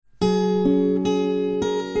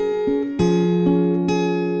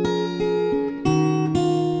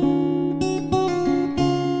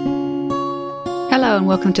Hello and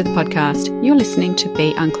welcome to the podcast. You're listening to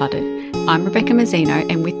Be Uncluttered. I'm Rebecca Mazzino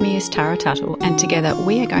and with me is Tara Tuttle, and together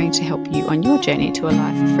we are going to help you on your journey to a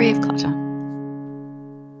life free of clutter.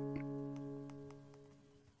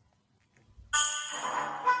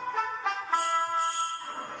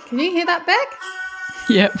 Can you hear that, Beck?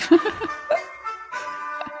 Yep.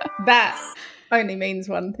 That only means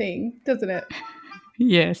one thing, doesn't it?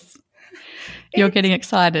 Yes. You're getting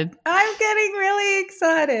excited. I'm getting really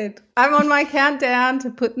excited. I'm on my countdown to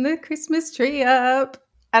putting the Christmas tree up,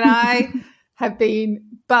 and I have been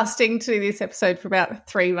busting to this episode for about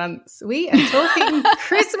 3 months. We are talking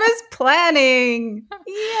Christmas planning.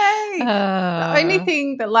 Yay. The only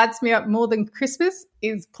thing that lights me up more than Christmas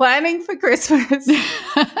is planning for Christmas.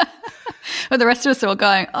 Well, the rest of us are all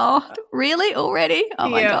going, oh, really? Already? Oh,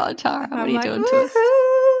 my God, Tara, what are you doing to us?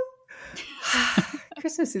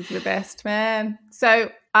 Christmas is the best, man. So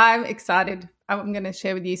I'm excited. I'm going to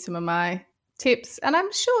share with you some of my tips, and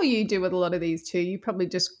I'm sure you do with a lot of these too. You probably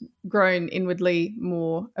just grown inwardly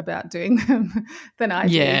more about doing them than I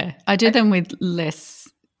do. Yeah, I do them with less,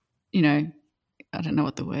 I don't know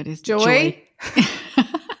what the word is. Joy.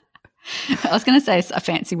 I was going to say a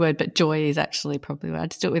fancy word, but joy is actually probably what I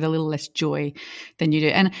just do it with a little less joy than you do.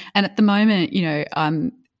 And at the moment,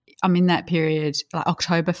 I'm in that period, like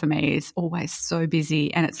October for me is always so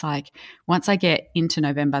busy, and it's like once I get into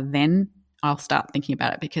November, then I'll start thinking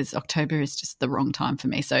about it, because October is just the wrong time for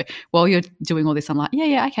me. So while you're doing all this, I'm like,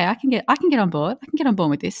 yeah, okay, I can get on board. I can get on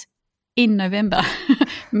board with this in November,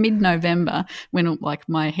 mid-November, when like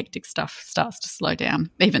my hectic stuff starts to slow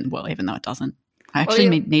down, even though it doesn't. I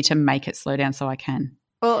actually need to make it slow down so I can.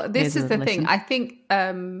 Well, this is the thing. I think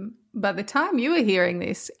by the time you are hearing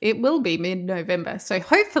this, it will be mid-November. So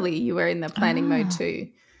hopefully you are in the planning mode too.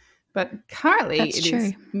 But currently it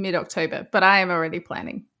is mid-October. But I am already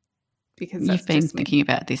planning, because you've been thinking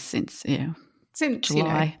about this since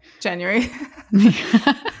July. January.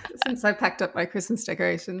 Since I packed up my Christmas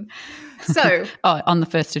decoration. So on the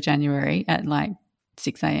 1st of January at like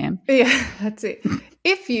 6 a.m. Yeah, that's it.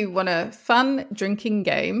 If you want a fun drinking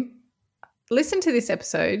game, listen to this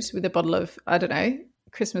episode with a bottle of, I don't know,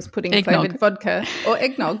 Christmas pudding flavoured vodka or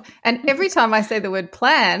eggnog. And every time I say the word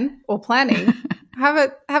plan or planning,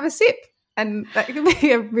 have a sip. And that could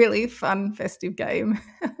be a really fun, festive game.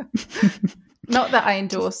 Not that I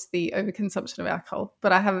endorse the overconsumption of alcohol,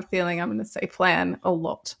 but I have a feeling I'm going to say plan a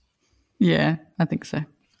lot. Yeah, I think so.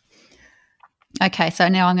 Okay, so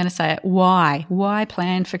now I'm going to say it. Why? Why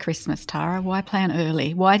plan for Christmas, Tara? Why plan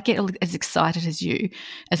early? Why get as excited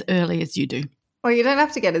as early as you do? Well, you don't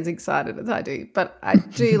have to get as excited as I do, but I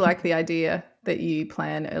do like the idea that you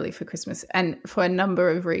plan early for Christmas, and for a number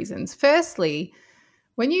of reasons. Firstly,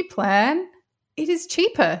 when you plan, it is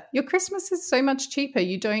cheaper. Your Christmas is so much cheaper.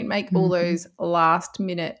 You don't make all those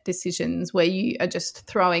last-minute decisions where you are just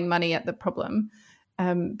throwing money at the problem.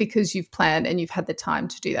 Because you've planned and you've had the time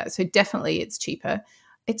to do that. So definitely it's cheaper.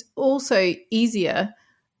 It's also easier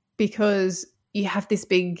because you have this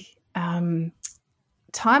big time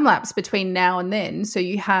lapse between now and then. So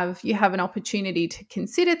you have an opportunity to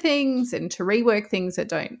consider things and to rework things that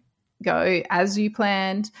don't go as you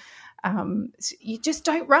planned. So you just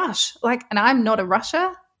don't rush. And I'm not a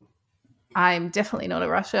rusher. I'm definitely not a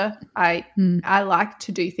rusher. I like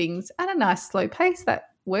to do things at a nice slow pace. That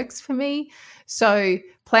works for me. So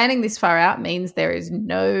planning this far out means there is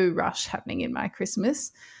no rush happening in my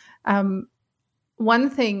Christmas. One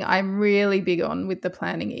thing I'm really big on with the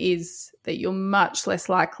planning is that you're much less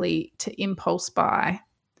likely to impulse buy.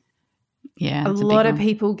 Yeah, a lot of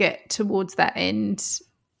people get towards that end,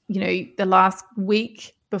 the last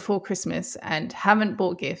week before Christmas, and haven't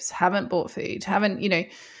bought gifts, haven't bought food,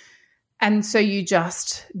 and so you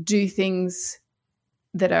just do things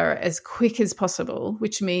that are as quick as possible,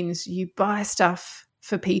 which means you buy stuff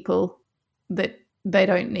for people that they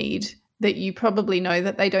don't need, that you probably know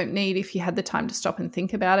that they don't need if you had the time to stop and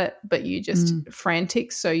think about it, but you just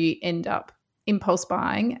frantic, so you end up impulse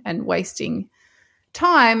buying and wasting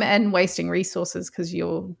time and wasting resources because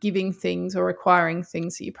you're giving things or acquiring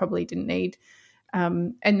things that you probably didn't need.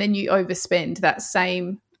 And then you overspend. That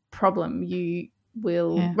same problem, you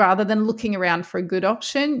will, rather than looking around for a good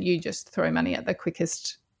option, you just throw money at the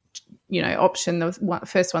quickest, option, the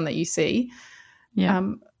first one that you see. Yeah.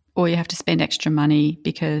 Or you have to spend extra money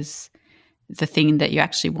because the thing that you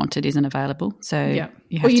actually wanted isn't available. So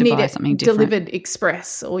you have to buy something different. Delivered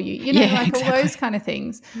express, or exactly. All those kind of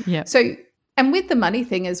things. Yeah. So, and with the money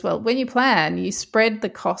thing as well, when you plan, you spread the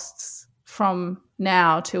costs from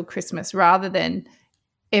now till Christmas, rather than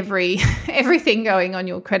everything going on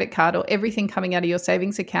your credit card or everything coming out of your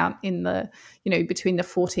savings account in the, between the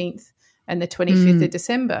 14th and the 25th of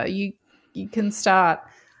December. You you can start.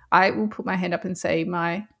 I will put my hand up and say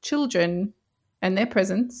my children and their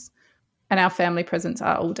presents and our family presents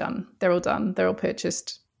are all done. They're all done. They're all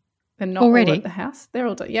purchased. They're not already all at the house. They're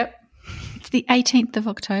all done. Yep. It's the 18th of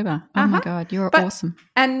October. Oh my God, you're awesome.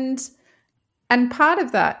 And part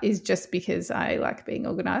of that is just because I like being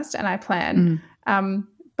organised and I plan.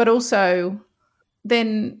 But also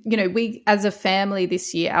then, we as a family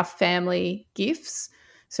this year, our family gifts,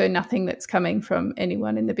 so nothing that's coming from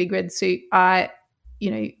anyone in the big red suit,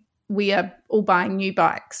 we are all buying new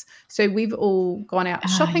bikes. So we've all gone out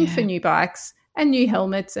shopping for new bikes and new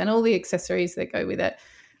helmets and all the accessories that go with it.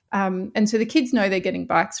 And so the kids know they're getting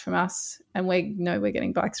bikes from us and we know we're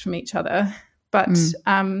getting bikes from each other. But,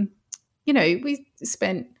 we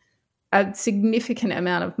spent a significant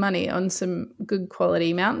amount of money on some good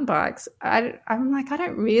quality mountain bikes. I'm like, I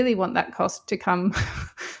don't really want that cost to come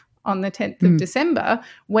on the 10th of December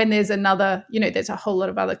when there's another, there's a whole lot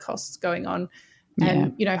of other costs going on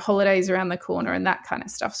and, holidays around the corner and that kind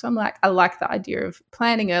of stuff. So I'm like, I like the idea of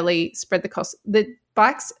planning early, spread the cost. The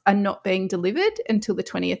bikes are not being delivered until the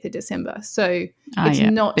 20th of December. So it's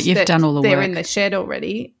not but you've that done all the they're work in the shed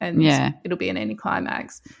already and it'll be an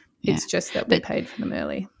anticlimax. It's just that we paid for them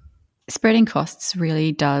early. Spreading costs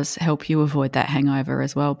really does help you avoid that hangover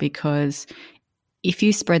as well, because if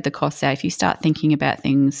you spread the costs out, if you start thinking about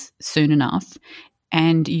things soon enough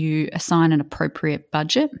and you assign an appropriate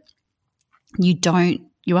budget, you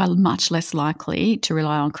are much less likely to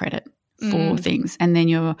rely on credit for things. And then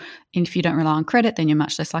if you don't rely on credit, then you're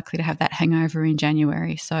much less likely to have that hangover in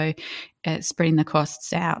January. So spreading the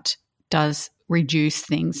costs out does reduce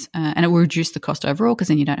things and it will reduce the cost overall because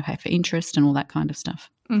then you don't pay for interest and all that kind of stuff.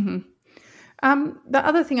 Mm-hmm. The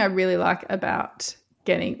other thing I really like about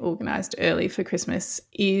getting organised early for Christmas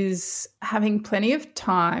is having plenty of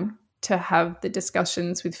time to have the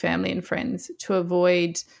discussions with family and friends to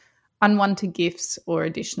avoid unwanted gifts or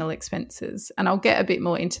additional expenses. And I'll get a bit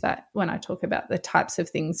more into that when I talk about the types of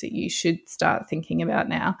things that you should start thinking about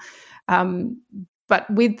now. But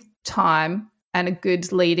with time and a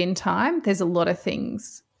good lead-in time, there's a lot of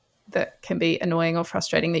things that can be annoying or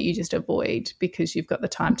frustrating that you just avoid because you've got the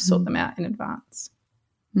time to sort them out in advance.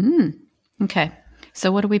 Okay.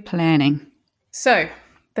 So what are we planning? So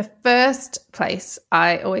the first place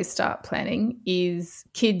I always start planning is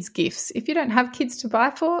kids' gifts. If you don't have kids to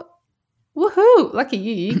buy for, woohoo, lucky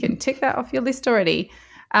you. You can tick that off your list already.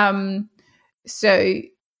 So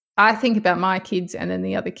I think about my kids and then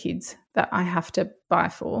the other kids that I have to buy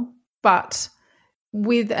for. But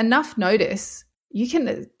with enough notice, you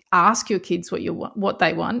can ask your kids what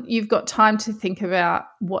they want. You've got time to think about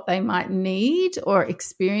what they might need or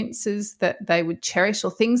experiences that they would cherish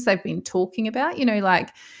or things they've been talking about. Like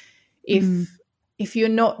if you're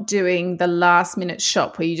not doing the last minute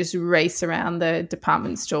shop where you just race around the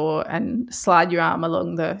department store and slide your arm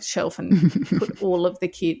along the shelf and put all of the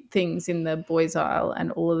things in the boys aisle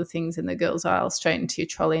and all of the things in the girls aisle straight into your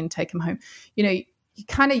trolley and take them home.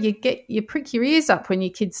 You prick your ears up when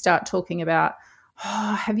your kids start talking about,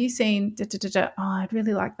 oh, have you seen Oh, I'd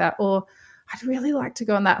really like that. Or I'd really like to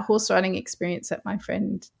go on that horse riding experience that my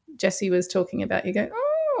friend Jessie was talking about. You go,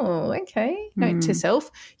 oh, okay. Note to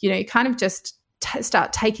self. You kind of just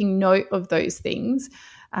start taking note of those things.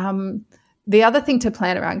 The other thing to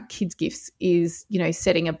plan around kids' gifts is,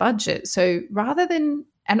 setting a budget. So rather than,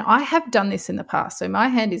 and I have done this in the past, so my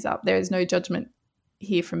hand is up. There is no judgment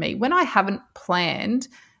here from me. When I haven't planned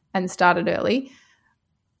and started early,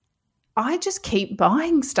 I just keep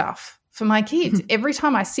buying stuff for my kids. Every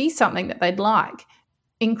time I see something that they'd like,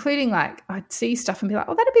 including like I'd see stuff and be like,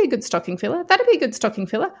 oh, that'd be a good stocking filler. That'd be a good stocking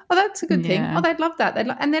filler. Oh, that's a good thing. Oh, they'd love that.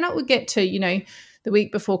 And then it would get to, the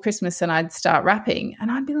week before Christmas and I'd start wrapping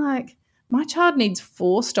and I'd be like, my child needs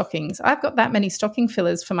 4 stockings. I've got that many stocking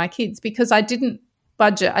fillers for my kids because I didn't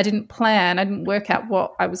budget. I didn't plan. I didn't work out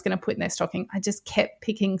what I was going to put in their stocking. I just kept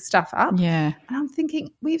picking stuff up. Yeah. And I'm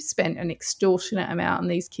thinking we've spent an extortionate amount on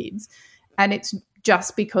these kids and it's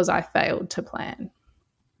just because I failed to plan.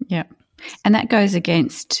 Yeah. And that goes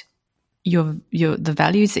against the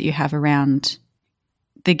values that you have around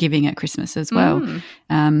the giving at Christmas as well.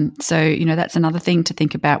 So, that's another thing to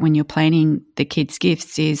think about when you're planning the kids'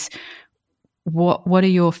 gifts is what are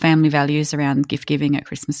your family values around gift giving at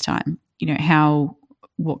Christmas time?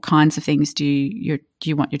 What kinds of things do you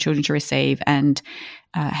want your children to receive and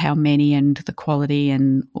how many and the quality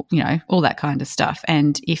and, all that kind of stuff.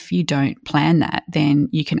 And if you don't plan that, then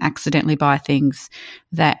you can accidentally buy things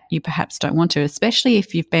that you perhaps don't want to, especially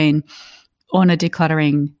if you've been on a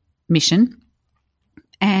decluttering mission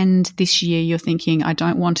and this year you're thinking, I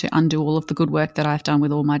don't want to undo all of the good work that I've done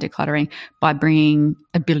with all my decluttering by bringing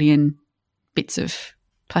a billion bits of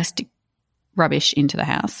plastic rubbish into the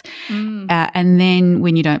house. And then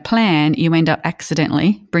when you don't plan, you end up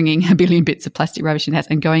accidentally bringing a billion bits of plastic rubbish in the house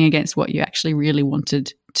and going against what you actually really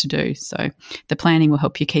wanted to do. So the planning will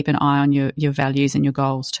help you keep an eye on your values and your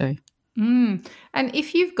goals too. And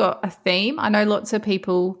if you've got a theme, I know lots of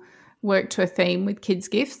people work to a theme with kids'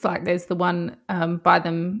 gifts. Like there's the one, buy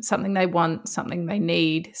them something they want, something they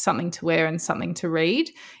need, something to wear and something to read.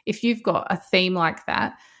 If you've got a theme like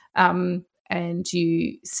that, and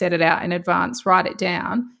you set it out in advance, write it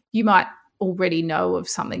down, you might already know of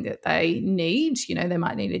something that they need. You know, they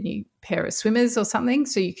might need a new pair of swimmers or something,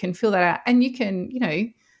 so you can fill that out. And you can, you know,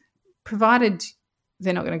 provided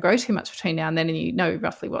they're not going to grow too much between now and then and you know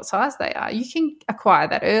roughly what size they are, you can acquire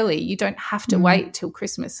that early. You don't have to wait till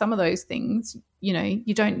Christmas. Some of those things, you know,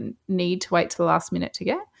 you don't need to wait till the last minute to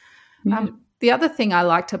get. The other thing I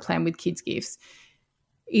like to plan with kids' gifts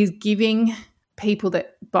is giving people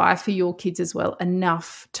that buy for your kids as well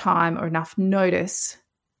enough time or enough notice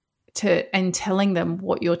and telling them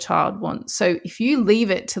what your child wants. So if you leave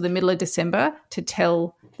it to the middle of December to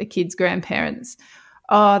tell the kids' grandparents,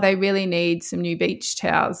 oh, they really need some new beach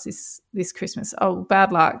towels this Christmas. Oh,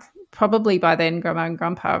 bad luck. Probably by then Grandma and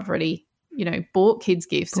Grandpa have already, you know, bought kids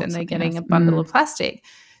gifts and they're getting a bundle of plastic.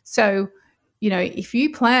 So, you know, if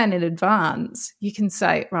you plan in advance, you can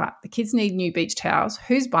say, right, the kids need new beach towels.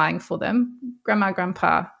 Who's buying for them? Grandma,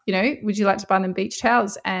 Grandpa. You know, would you like to buy them beach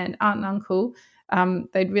towels? And Aunt and Uncle,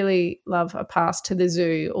 they'd really love a pass to the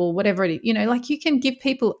zoo or whatever it is. You know, like you can give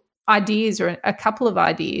people ideas or a couple of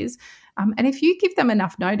ideas. And if you give them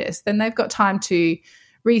enough notice, then they've got time to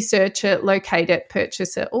research it, locate it,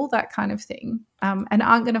 purchase it, all that kind of thing, and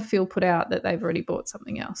aren't going to feel put out that they've already bought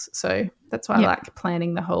something else. So that's why I like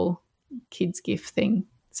planning the whole kids' gift thing.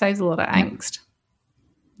 It saves a lot of angst.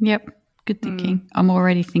 Yep. Good thinking. I'm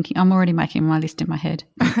already making my list in my head.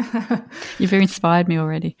 You've inspired me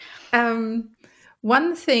already.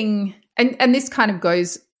 One thing, and this kind of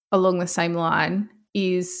goes along the same line,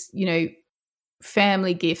 is, you know,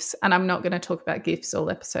 family gifts. And I'm not going to talk about gifts all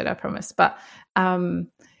episode, I promise. But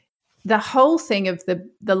the whole thing of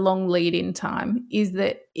the long lead-in time is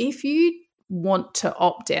that if you want to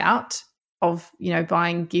opt out of, you know,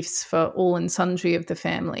 buying gifts for all and sundry of the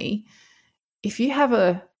family, if you have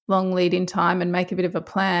a long lead-in time and make a bit of a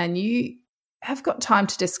plan, you have got time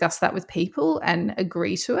to discuss that with people and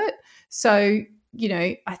agree to it. So, you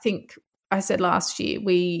know, I think I said last year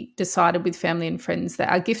we decided with family and friends that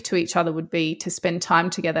our gift to each other would be to spend time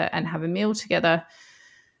together and have a meal together,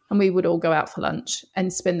 and we would all go out for lunch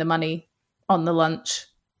and spend the money on the lunch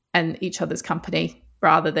and each other's company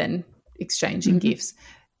rather than exchanging gifts.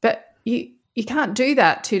 But you can't do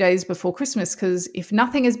that 2 days before Christmas, because if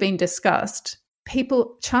nothing has been discussed,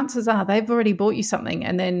 people, chances are they've already bought you something,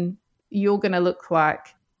 and then you're going to look like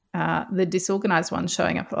the disorganized one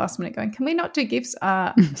showing up at the last minute going, can we not do gifts?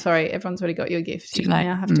 Sorry, everyone's already got your gift. You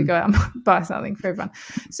now have to go out and buy something for everyone.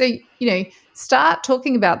 So, you know, start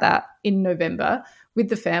talking about that in November with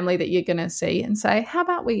the family that you're going to see and say, how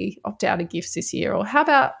about we opt out of gifts this year? Or how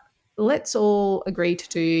about let's all agree to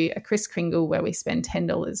do a Kris Kringle where we spend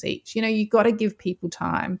 $10 each. You know, you've got to give people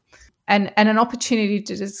time and an opportunity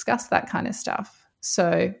to discuss that kind of stuff.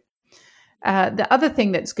 So the other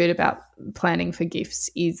thing that's good about planning for gifts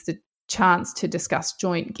is the chance to discuss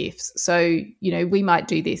joint gifts. So, you know, we might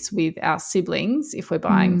do this with our siblings if we're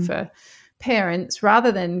buying for parents,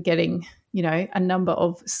 rather than getting, you know, a number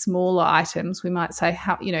of smaller items. We might say,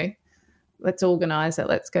 how, you know, let's organise it.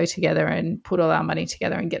 Let's go together and put all our money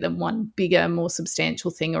together and get them one bigger, more substantial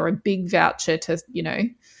thing, or a big voucher to, you know,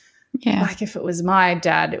 like if it was my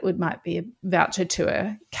dad, it might be a voucher to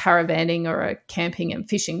a caravanning or a camping and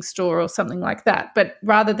fishing store or something like that. But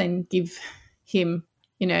rather than give him,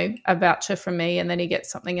 you know, a voucher from me and then he gets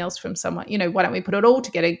something else from someone, you know, why don't we put it all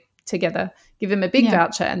together, give him a big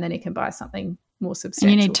voucher, and then he can buy something more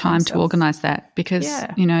substantial. And you need time to organise that, because,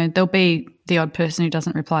 you know, there'll be the odd person who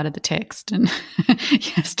doesn't reply to the text and he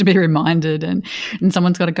has to be reminded, and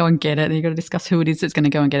someone's got to go and get it, and you've got to discuss who it is that's going to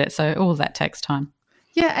go and get it. So all of that takes time.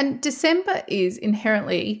 Yeah, and December is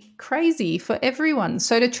inherently crazy for everyone.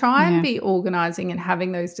 So to try and be organising and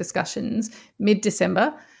having those discussions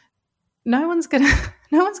mid-December, no one's gonna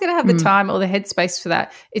have the time or the headspace for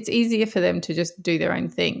that. It's easier for them to just do their own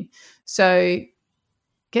thing. So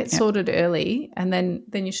get sorted early, and then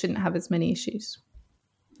you shouldn't have as many issues.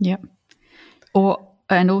 Yep.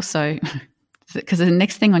 And also, because the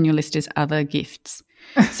next thing on your list is other gifts.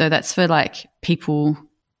 So that's for like people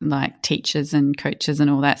like teachers and coaches and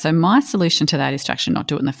all that. So my solution to that is to actually not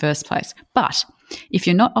do it in the first place. But if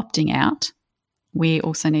you're not opting out, we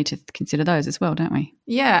also need to consider those as well, don't we?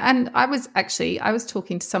 Yeah, and I was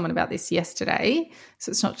talking to someone about this yesterday, so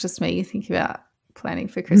it's not just me thinking about planning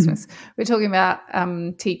for Christmas. We're talking about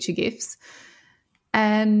teacher gifts,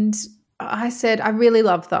 and I said I really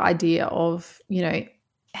love the idea of, you know,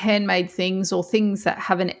 handmade things or things that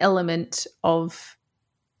have an element of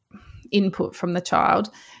input from the child.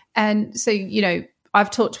 And so, you know,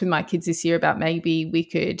 I've talked with my kids this year about maybe we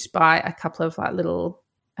could buy a couple of like little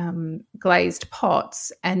glazed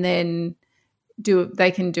pots, and then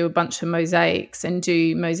they can do a bunch of mosaics and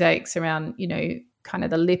do mosaics around, you know, kind of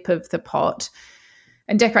the lip of the pot,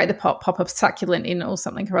 and decorate the pot, pop a succulent in or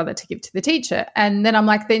something or other to give to the teacher. And then I'm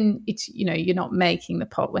like, then it's, you know, you're not making the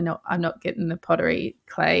pot. I'm not getting the pottery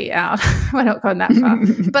clay out. We're not going that far.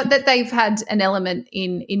 But that they've had an element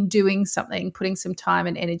in doing something, putting some time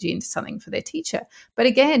and energy into something for their teacher. But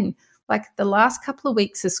again, like the last couple of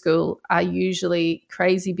weeks of school are usually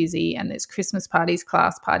crazy busy, and there's Christmas parties,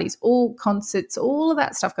 class parties, all concerts, all of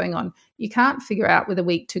that stuff going on. You can't figure out with a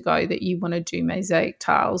week to go that you want to do mosaic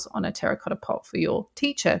tiles on a terracotta pot for your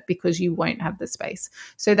teacher because you won't have the space.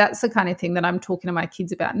 So that's the kind of thing that I'm talking to my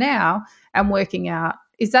kids about now and working out,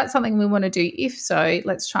 is that something we want to do? If so,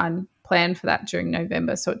 let's try and plan for that during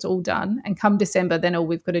November so it's all done. And come December, then all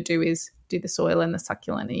we've got to do is do the soil and the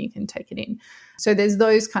succulent and you can take it in. So there's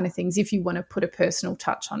those kind of things if you want to put a personal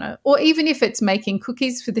touch on it. Or even if it's making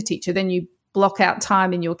cookies for the teacher, then you block out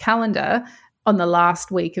time in your calendar on the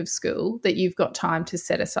last week of school that you've got time to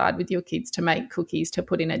set aside with your kids to make cookies, to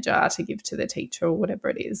put in a jar to give to the teacher or whatever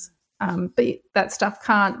it is. But that stuff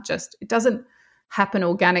it doesn't happen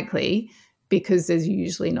organically because there's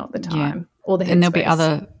usually not the time or the headspace. And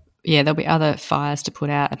there'll be other fires to put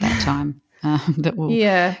out at that time that will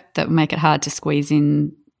make it hard to squeeze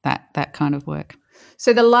in that kind of work.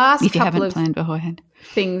 So the last if you couple haven't of planned beforehand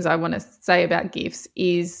things I want to say about gifts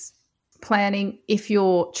is planning if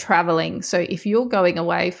you're traveling. So if you're going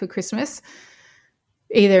away for Christmas,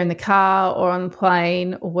 either in the car or on the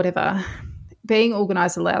plane or whatever, being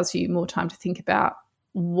organised allows you more time to think about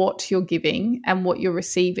what you're giving and what you're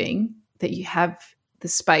receiving, that you have the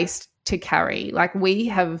space to carry. Like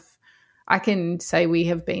I can say we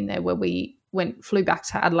have been there where we flew back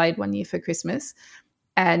to Adelaide one year for Christmas,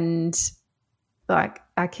 and like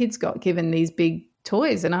our kids got given these big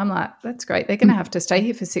toys, and I'm like, that's great. They're going to have to stay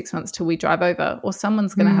here for 6 months till we drive over, or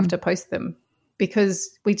someone's going to have to post them,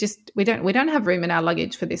 because we don't have room in our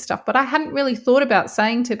luggage for this stuff. But I hadn't really thought about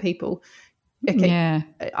saying to people, okay,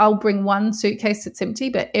 I'll bring one suitcase that's empty,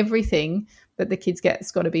 but everything that the kids get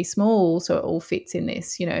has got to be small so it all fits in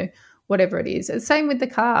this, you know, whatever it is. And same with the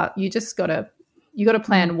car. You got to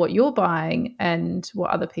plan what you're buying and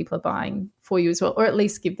what other people are buying for you as well, or at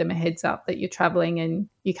least give them a heads up that you're traveling and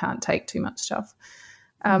you can't take too much stuff.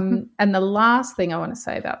 And the last thing I want to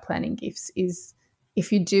say about planning gifts is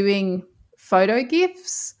if you're doing photo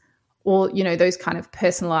gifts or, you know, those kind of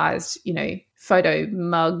personalized, you know, photo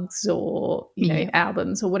mugs or, you know,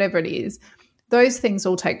 albums or whatever it is, those things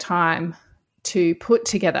all take time to put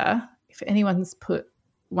together. If anyone's put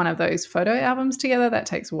one of those photo albums together, that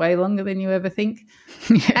takes way longer than you ever think.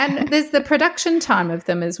 And there's the production time of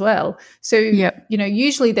them as well. So, you know,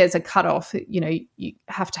 usually there's a cutoff, you know, you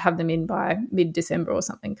have to have them in by mid-December or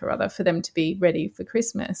something or other for them to be ready for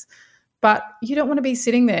Christmas. But you don't want to be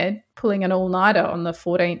sitting there pulling an all-nighter on the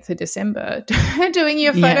 14th of December doing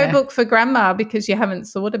your photo book for grandma because you haven't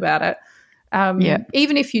thought about it.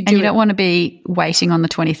 Even if you do, and you don't want to be waiting on the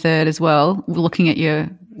 23rd as well, looking at your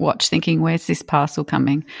watch thinking, where's this parcel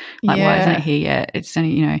coming? Like, why isn't it here yet? It's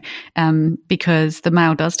only, you know, because the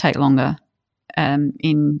mail does take longer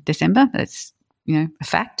in December. That's, you know, a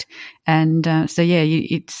fact. And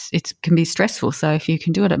it can be stressful. So if you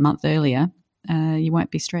can do it a month earlier, you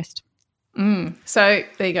won't be stressed. So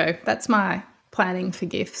there you go. That's my planning for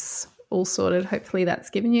gifts all sorted. Hopefully that's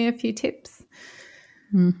given you a few tips.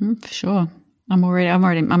 For sure.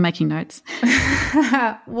 I'm making notes.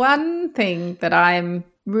 One thing that I'm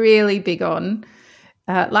really big on,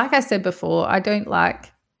 like I said before, I don't like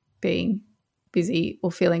being busy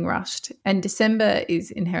or feeling rushed. And December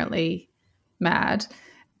is inherently mad.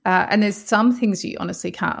 And there's some things you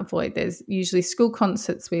honestly can't avoid. There's usually school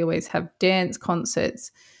concerts. We always have dance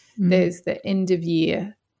concerts. There's the end of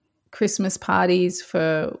year Christmas parties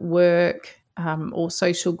for work or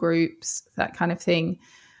social groups, that kind of thing.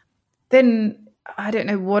 Then I don't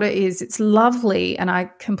know what it is. It's lovely and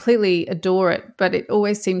I completely adore it, but it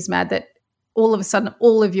always seems mad that all of a sudden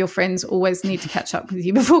all of your friends always need to catch up with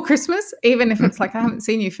you before Christmas, even if it's like, I haven't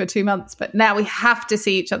seen you for 2 months, but now we have to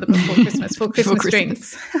see each other before Christmas for Christmas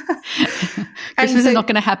drinks. Christmas is not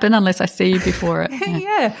going to happen unless I see you before it.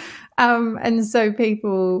 And so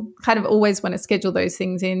people kind of always want to schedule those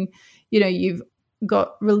things in. You've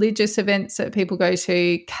got religious events that people go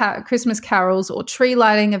to, Christmas carols or tree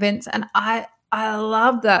lighting events, and I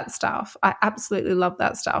love that stuff. I absolutely love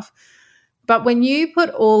that stuff. But when you put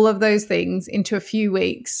all of those things into a few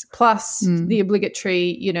weeks, plus the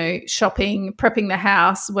obligatory, shopping, prepping the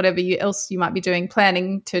house, whatever else you might be doing,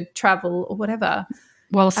 planning to travel or whatever.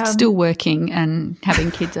 Whilst still working and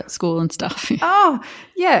having kids at school and stuff. Oh,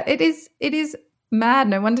 yeah, it is mad.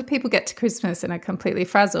 No wonder people get to Christmas and are completely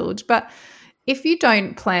frazzled. But if you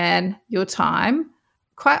don't plan your time,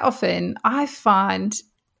 quite often I find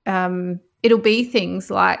it'll be things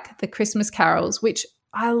like the Christmas carols, which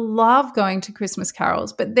I love going to Christmas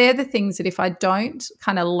carols, but they're the things that if I don't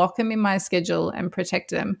kind of lock them in my schedule and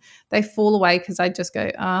protect them, they fall away because I just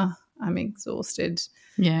go, I'm exhausted.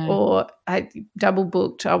 Yeah. Or I double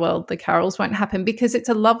booked, the carols won't happen, because it's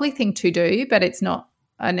a lovely thing to do, but it's not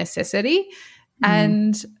a necessity.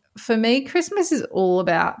 And for me, Christmas is all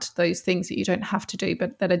about those things that you don't have to do,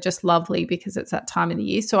 but that are just lovely because it's that time of the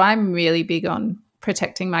year. So I'm really big on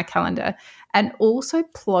protecting my calendar and also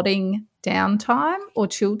plotting downtime or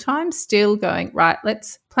chill time, still going, right,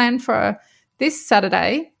 let's plan for this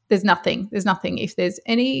Saturday. There's nothing. If there's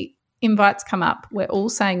any invites come up, we're all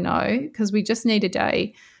saying no, because we just need a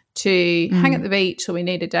day to hang at the beach, or we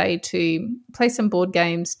need a day to play some board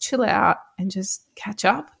games, chill out and just catch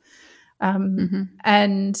up.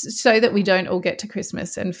 And so that we don't all get to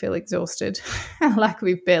Christmas and feel exhausted like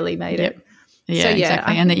we've barely made it. Yeah,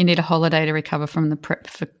 exactly. And that you need a holiday to recover from the prep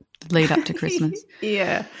for lead up to Christmas.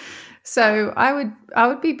 Yeah. So I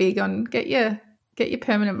would be big on get your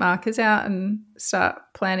permanent markers out and start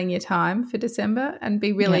planning your time for December, and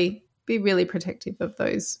be really protective of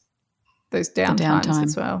those downtimes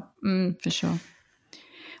as well. For sure.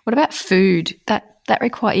 What about food? That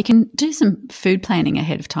require, you can do some food planning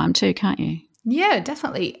ahead of time too, can't you? Yeah,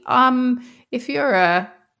 definitely. If you're a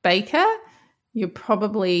baker, you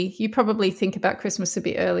probably think about Christmas a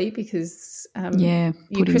bit early, because your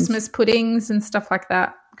Christmas puddings and stuff like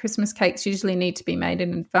that, Christmas cakes usually need to be made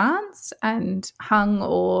in advance and hung,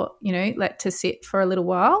 or let to sit for a little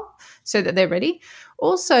while so that they're ready.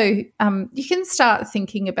 Also, you can start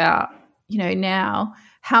thinking about now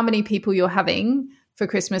how many people you're having for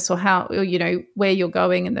Christmas, or how, where you're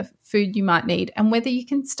going and the food you might need, and whether you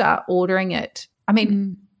can start ordering it. I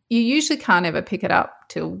mean, you usually can't ever pick it up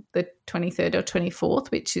till the 23rd or 24th,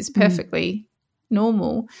 which is perfectly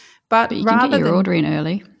normal. But you can get your order in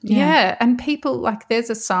early. Yeah, and people, there's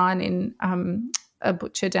a sign in a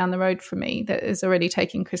butcher down the road from me that is already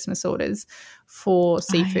taking Christmas orders for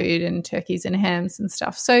seafood and turkeys and hams and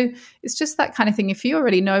stuff. So it's just that kind of thing. If you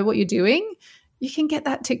already know what you're doing, you can get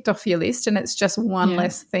that ticked off your list, and it's just one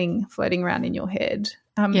less thing floating around in your head.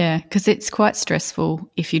 Because it's quite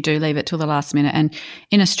stressful if you do leave it till the last minute. And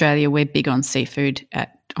in Australia, we're big on seafood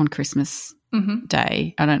on Christmas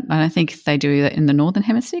Day. I don't think they do that in the Northern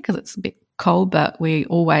Hemisphere because it's a bit cold, but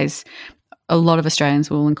a lot of Australians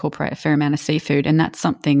will incorporate a fair amount of seafood, and that's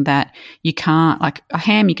something that you can't, like a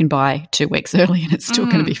ham you can buy 2 weeks early and it's still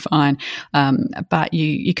going to be fine, but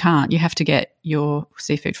you can't. You have to get your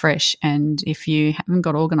seafood fresh, and if you haven't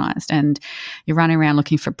got organised and you're running around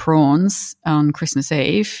looking for prawns on Christmas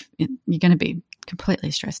Eve, you're going to be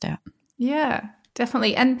completely stressed out. Yeah,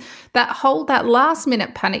 definitely. And that last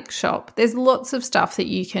minute panic shop, there's lots of stuff that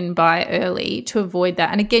you can buy early to avoid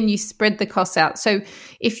that. And again, you spread the costs out. So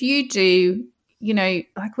if you do,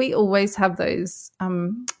 we always have those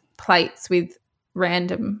plates with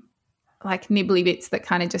random nibbly bits that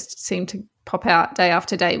kind of just seem to pop out day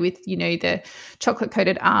after day with, the chocolate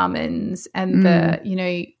coated almonds and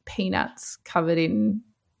the, peanuts covered in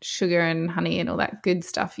sugar and honey and all that good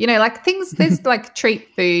stuff. Things, there's treat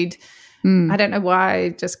food. I don't know why I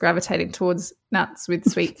just gravitated towards nuts with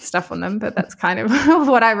sweet stuff on them, but that's kind of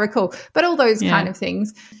what I recall. But all those kind of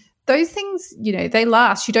things, they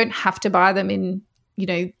last. You don't have to buy them in,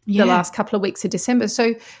 the last couple of weeks of December.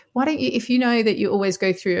 So why don't you, if you know that you always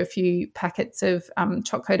go through a few packets of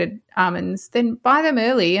chocolate-coated almonds, then buy them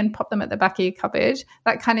early and pop them at the back of your cupboard,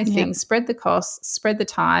 that kind of thing. Spread the costs, spread the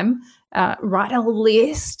time, write a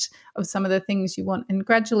list of some of the things you want and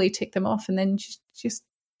gradually tick them off, and then just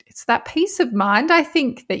it's that peace of mind, I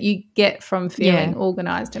think, that you get from feeling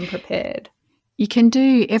organised and prepared. You can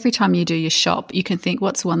do, every time you do your shop, you can think,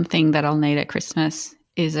 what's one thing that I'll need at Christmas?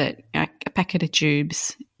 Is it a packet of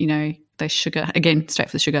tubes, those sugar, again, straight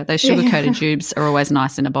for the sugar, those sugar-coated tubes are always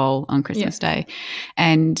nice in a bowl on Christmas Day.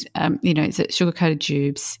 And, is it sugar-coated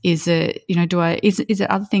tubes? Is it, is it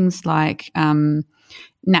other things like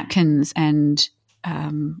napkins and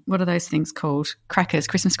what are those things called? Crackers,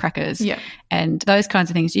 Christmas crackers. Yeah. And those kinds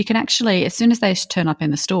of things. You can actually, as soon as they turn up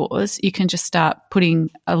in the stores, you can just start putting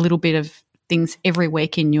a little bit of things every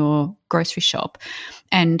week in your grocery shop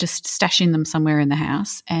and just stashing them somewhere in the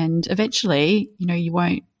house. And eventually,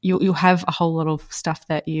 you'll have a whole lot of stuff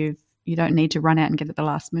that you don't need to run out and get at the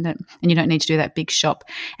last minute, and you don't need to do that big shop.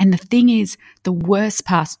 And the thing is, the worst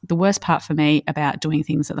part for me about doing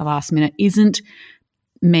things at the last minute isn't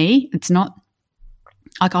me. It's not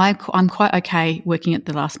like I'm quite okay working at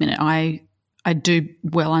the last minute. I do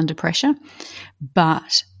well under pressure.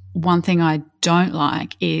 But one thing I don't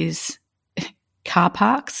like is car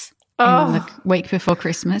parks in the week before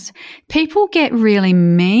Christmas. People get really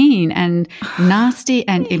mean and nasty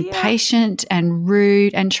and impatient and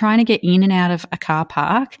rude, and trying to get in and out of a car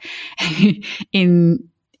park in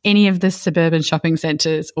any of the suburban shopping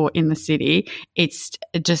centres or in the city, it's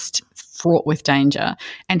just fraught with danger.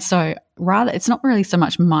 And so it's not really so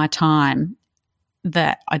much my time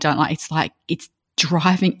that I don't like. It's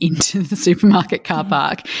driving into the supermarket car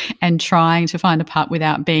park and trying to find a park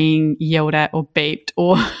without being yelled at or beeped,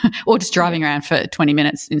 or just driving around for 20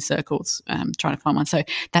 minutes in circles trying to find one. So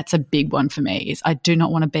that's a big one for me, is I do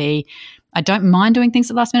not want to be – I don't mind doing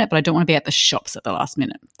things at the last minute, but I don't want to be at the shops at the last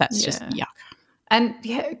minute. That's just yuck. And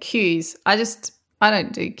queues. I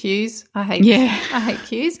don't do queues. I hate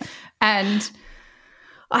queues. And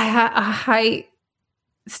I hate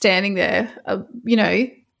standing there,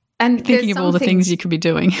 and thinking of all the things you could be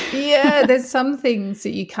doing. Yeah, there's some things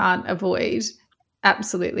that you can't avoid.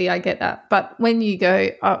 Absolutely, I get that. But when you go,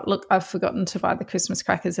 oh, look, I've forgotten to buy the Christmas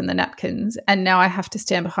crackers and the napkins, and now I have to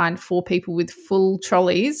stand behind 4 people with full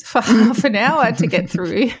trolleys for half an hour to get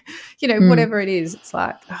through, whatever it is. It's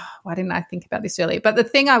like, oh, why didn't I think about this earlier? But the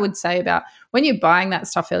thing I would say about when you're buying that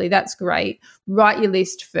stuff early, that's great. Write your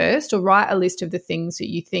list first, or write a list of the things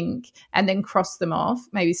that you think and then cross them off,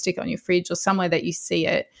 maybe stick it on your fridge or somewhere that you see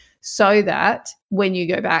it, so that when you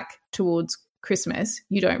go back towards Christmas,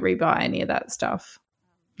 you don't rebuy any of that stuff.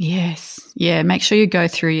 Yes. Yeah, make sure you go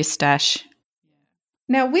through your stash.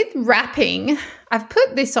 Now, with wrapping, I've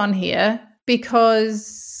put this on here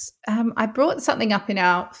because I brought something up in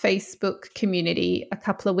our Facebook community a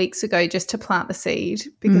couple of weeks ago just to plant the seed,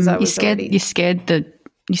 because I was you scared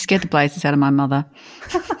the blazes out of my mother.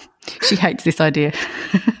 She hates this idea.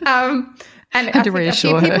 And I think a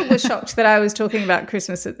few people were shocked that I was talking about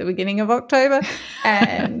Christmas at the beginning of October,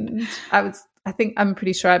 and I'm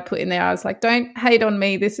pretty sure I put in there, I was like, don't hate on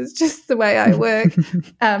me. This is just the way I work.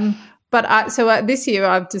 But this year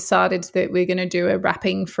I've decided that we're going to do a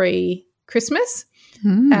wrapping-free Christmas.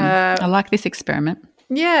 I like this experiment.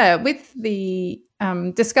 Yeah, with the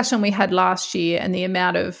discussion we had last year and the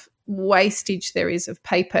amount of wastage there is of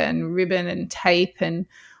paper and ribbon and tape and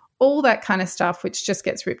all that kind of stuff, which just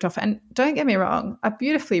gets ripped off. And don't get me wrong, a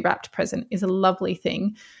beautifully wrapped present is a lovely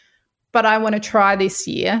thing. But I want to try this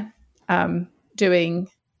year doing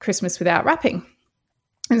Christmas without wrapping.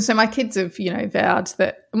 And so my kids have, vowed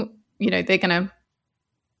that, they're going to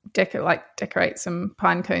decorate some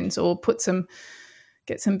pine cones or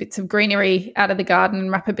get some bits of greenery out of the garden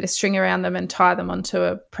and wrap a bit of string around them and tie them onto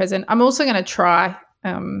a present. I'm also going to try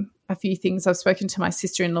a few things. I've spoken to my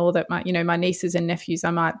sister-in-law that my nieces and nephews,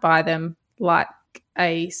 I might buy them like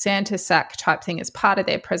a Santa sack type thing as part of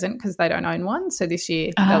their present, because they don't own one. So this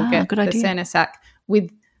year they'll get the Santa sack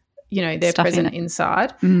with, their stuff present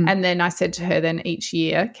inside. And then I said to her, then each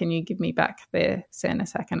year, can you give me back their Santa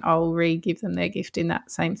sack and I'll re-give them their gift in that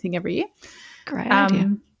same thing every year. Great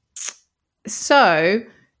idea. So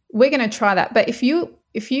we're going to try that. But if you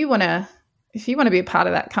want to be a part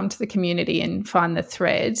of that, come to the community and find the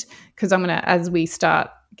thread, because I'm going to, as we start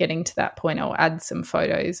getting to that point, I'll add some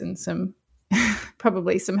photos and some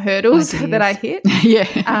probably some hurdles that I hit.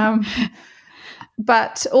 Yeah.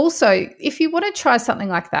 But also, if you want to try something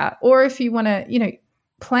like that, or if you want to,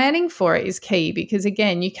 planning for it is key, because,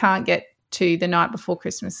 again, you can't get to the night before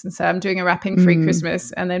Christmas and say, I'm doing a wrapping-free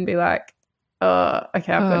Christmas, and then be like, oh,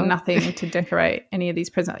 okay, I've got nothing to decorate any of these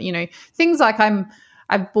presents. Things like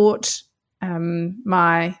I've bought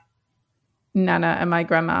my Nana and my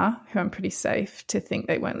grandma, who I'm pretty safe to think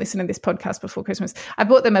they won't listen to this podcast before Christmas. I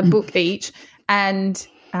bought them a book each, and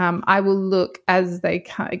I will look as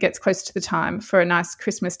it gets close to the time for a nice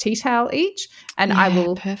Christmas tea towel each, and I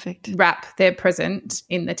will wrap their present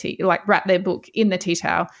in the wrap their book in the tea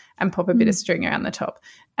towel and pop a bit of string around the top.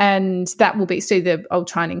 And that will be, I'll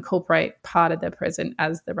try and incorporate part of the present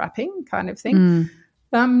as the wrapping kind of thing.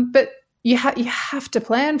 But you have to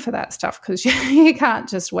plan for that stuff, because you can't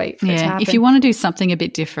just wait for it to happen. If you want to do something a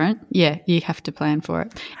bit different, you have to plan for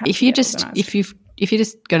it. If you're just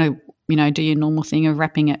going to do your normal thing of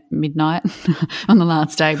wrapping at midnight on the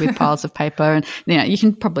last day with piles of paper, and you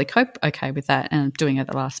can probably cope okay with that and doing it at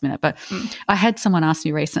the last minute. But I had someone ask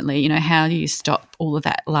me recently, how do you stop all of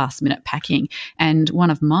that last minute packing? And one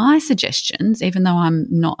of my suggestions, even though I'm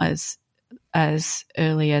not as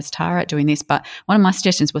early as Tara at doing this, but one of my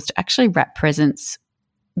suggestions was to actually wrap presents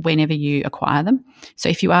whenever you acquire them. So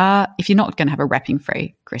if you're not going to have a wrapping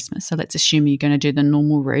free Christmas, so let's assume you're going to do the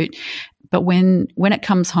normal route, but when it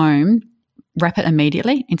comes home, wrap it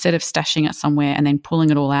immediately instead of stashing it somewhere and then pulling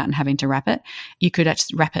it all out and having to wrap it. You could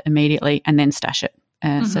actually wrap it immediately and then stash it.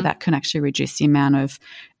 So that can actually reduce the amount of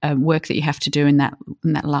work that you have to do in that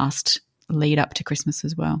last lead up to Christmas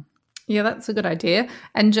as well. Yeah, that's a good idea.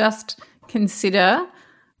 And just consider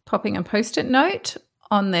popping a Post-it note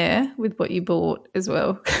on there with what you bought as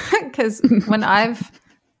well. Because when I've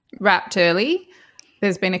wrapped early,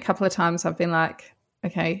 there's been a couple of times I've been like,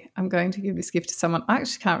 okay, I'm going to give this gift to someone. I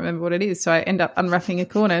actually can't remember what it is. So I end up unwrapping a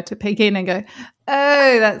corner to peek in and go,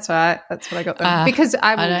 oh, that's right. That's what I got them. Because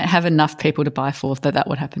I don't have enough people to buy for that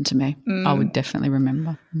would happen to me. I would definitely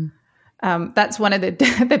remember. That's one of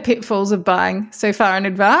the pitfalls of buying so far in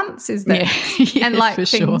advance is that, and like for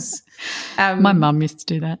things. Sure. My mum used to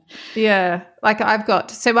do that. Yeah, like I've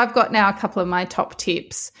got now a couple of my top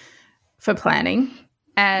tips for planning,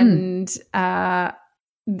 and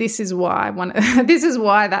this is why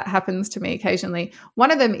that happens to me occasionally.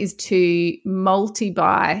 One of them is to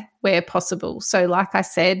multi-buy where possible. So, like I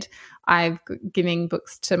said, I'm giving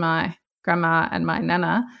books to my grandma and my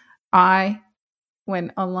nana. I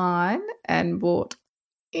went online and bought.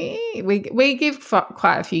 We give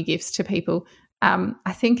quite a few gifts to people.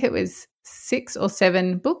 I think it was 6 or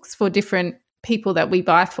 7 books for different people that we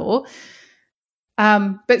buy for.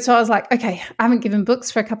 But so I was like, okay, I haven't given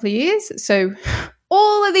books for a couple of years, so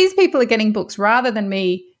all of these people are getting books rather than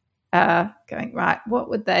me going, right, what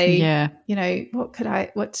would they, what could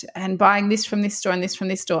I, and buying this from this store and this from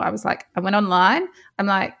this store. I was like, I went online. I'm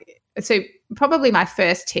like, so probably my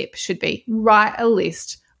first tip should be write a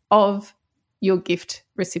list of your gift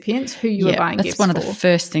recipients who you are buying gifts for. That's one of the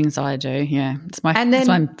first things I do, yeah. It's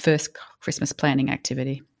my first Christmas planning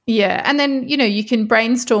activity. Yeah, and then, you can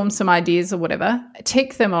brainstorm some ideas or whatever,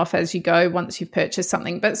 tick them off as you go once you've purchased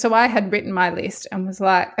something. But so I had written my list and was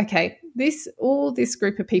like, okay, this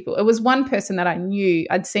group of people, it was one person that I knew,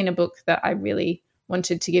 I'd seen a book that I really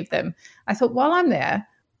wanted to give them. I thought while I'm there,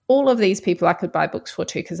 all of these people I could buy books for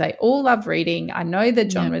too because they all love reading. I know the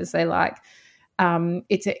genres they like.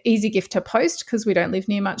 It's an easy gift to post because we don't live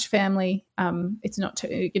near much family. It's not,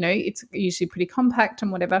 it's usually pretty compact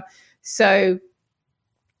and whatever. So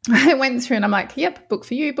I went through and I'm like, yep, book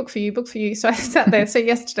for you, book for you, book for you. So I sat there. So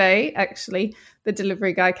yesterday, actually, the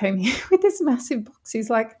delivery guy came here with this massive box. He's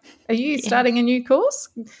like, are you starting a new course?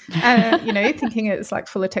 Thinking it's like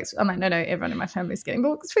full of text. I'm like, no, everyone in my family is getting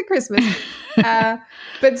books for Christmas.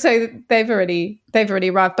 But so they've already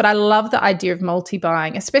arrived. But I love the idea of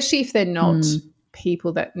multi-buying, especially if they're not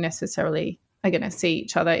people that necessarily are going to see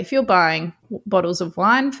each other. If you're buying bottles of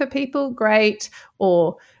wine for people, great,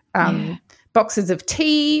 or boxes of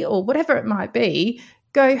tea or whatever it might be,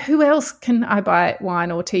 go, who else can I buy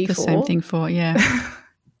wine or tea for? The same thing for,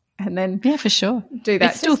 and then for sure. Do that.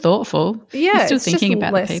 It's still thoughtful. Yeah. You're still thinking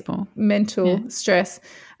about the people. Mental stress.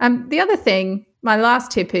 The other thing, my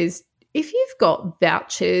last tip is if you've got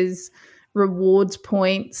vouchers, rewards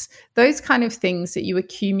points, those kind of things that you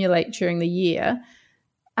accumulate during the year,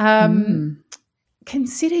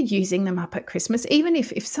 consider using them up at Christmas. Even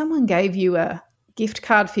if someone gave you a gift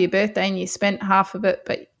card for your birthday and you spent half of it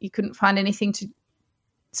but you couldn't find anything to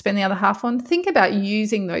spend the other half on, think about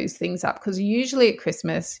using those things up because usually at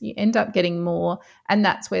Christmas you end up getting more and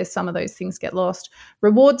that's where some of those things get lost.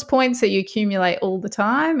 Rewards points that you accumulate all the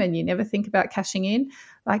time and you never think about cashing in.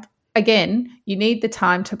 Like, again, you need the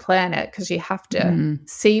time to plan it because you have to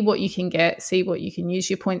see what you can get, see what you can use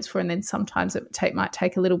your points for, and then sometimes it might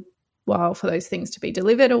take a little while for those things to be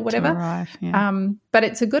delivered or whatever. To arrive, but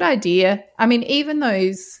it's a good idea. I mean, even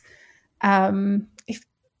those if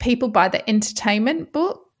people buy the entertainment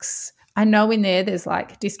books, I know in there's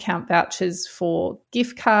like discount vouchers for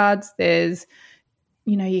gift cards. There's,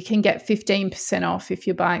 you can get 15% off if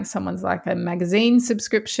you're buying someone's like a magazine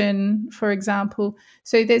subscription, for example.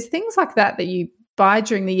 So there's things like that you buy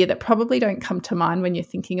during the year that probably don't come to mind when you're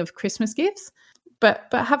thinking of Christmas gifts. But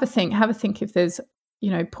have a think if there's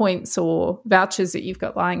points or vouchers that you've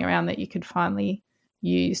got lying around that you could finally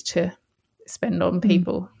use to spend on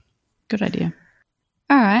people. Good idea.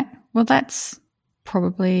 All right. Well, that's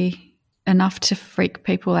probably enough to freak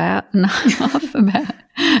people out enough about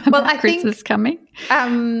I Christmas think, coming.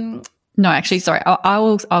 No, actually, sorry, I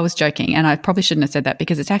was joking, and I probably shouldn't have said that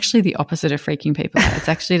because it's actually the opposite of freaking people out. It's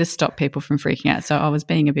actually to stop people from freaking out. So I was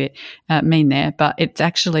being a bit mean there, but it's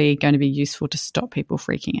actually going to be useful to stop people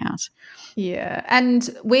freaking out. Yeah, and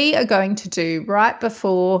we are going to do right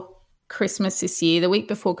before Christmas this year, the week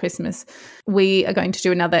before Christmas, we are going to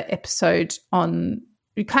do another episode on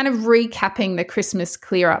kind of recapping the Christmas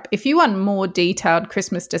clear up. If you want more detailed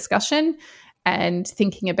Christmas discussion and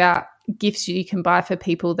thinking about gifts you can buy for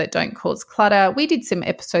people that don't cause clutter, we did some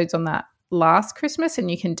episodes on that last Christmas,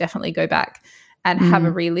 and you can definitely go back and have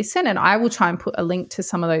a re-listen, and I will try and put a link to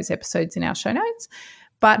some of those episodes in our show notes.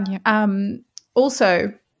 But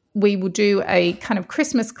also we will do a kind of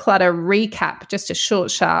Christmas clutter recap, just a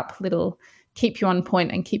short, sharp little keep you on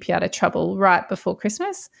point and keep you out of trouble right before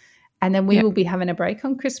Christmas. And then we will be having a break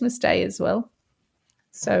on Christmas Day as well.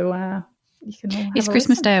 So you can all have Is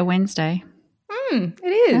Christmas Day a Wednesday?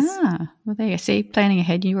 It is. Well, there you go. See, planning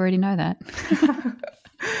ahead, you already know that.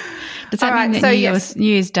 Does that mean that New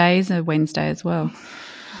Year's Day is a Wednesday as well?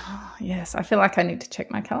 Yes, I feel like I need to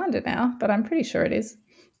check my calendar now, but I'm pretty sure it is.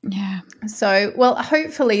 Yeah. So, well,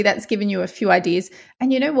 hopefully that's given you a few ideas.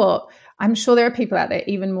 And you know what? I'm sure there are people out there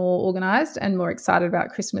even more organised and more excited about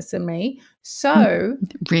Christmas than me. So,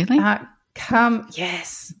 really?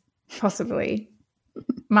 Yes, possibly.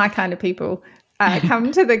 My kind of people.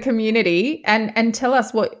 Come to the community and tell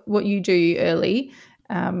us what you do early.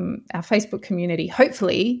 Our Facebook community,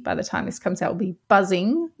 hopefully, by the time this comes out, will be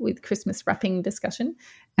buzzing with Christmas wrapping discussion.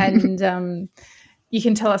 And you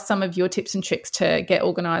can tell us some of your tips and tricks to get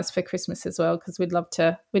organised for Christmas as well, because we'd love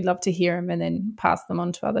to hear them and then pass them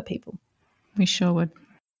on to other people. We sure would.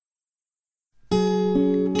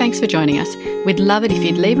 Thanks for joining us. We'd love it if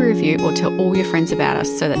you'd leave a review or tell all your friends about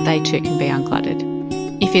us so that they too can be uncluttered.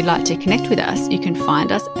 If you'd like to connect with us, you can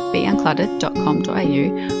find us at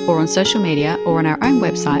beuncluttered.com.au or on social media or on our own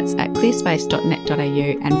websites at clearspace.net.au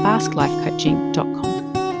and basklifecoaching.com.